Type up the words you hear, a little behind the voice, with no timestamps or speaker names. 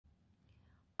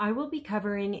I will be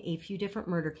covering a few different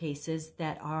murder cases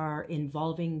that are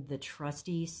involving the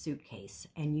trusty suitcase,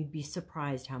 and you'd be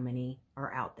surprised how many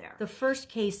are out there. The first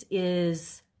case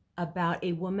is about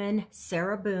a woman,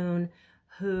 Sarah Boone,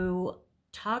 who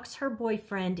talks her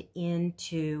boyfriend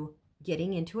into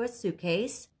getting into a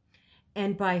suitcase,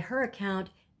 and by her account,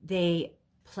 they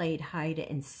played hide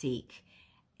and seek,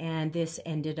 and this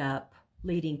ended up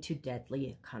leading to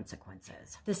deadly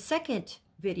consequences. The second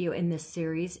video in this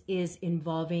series is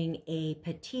involving a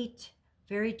petite,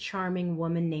 very charming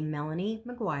woman named Melanie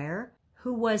McGuire,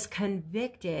 who was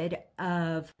convicted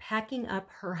of packing up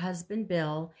her husband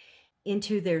Bill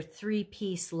into their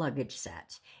 3-piece luggage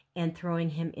set and throwing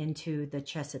him into the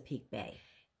Chesapeake Bay.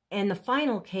 And the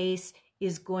final case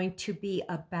is going to be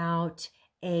about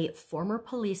a former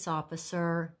police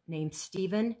officer named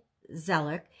Stephen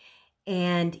Zelich,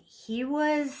 and he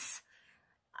was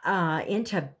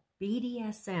into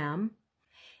BDSM,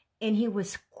 and he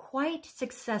was quite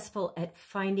successful at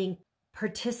finding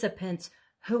participants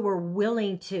who were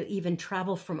willing to even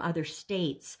travel from other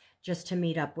states just to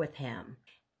meet up with him.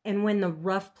 And when the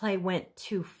rough play went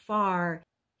too far,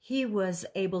 he was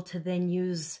able to then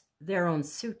use their own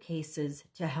suitcases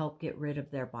to help get rid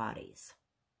of their bodies.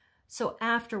 So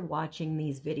after watching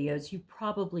these videos, you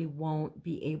probably won't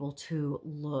be able to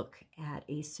look at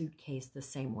a suitcase the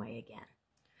same way again.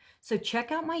 So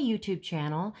check out my YouTube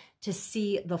channel to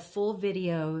see the full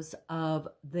videos of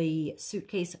the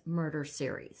Suitcase Murder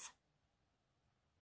Series.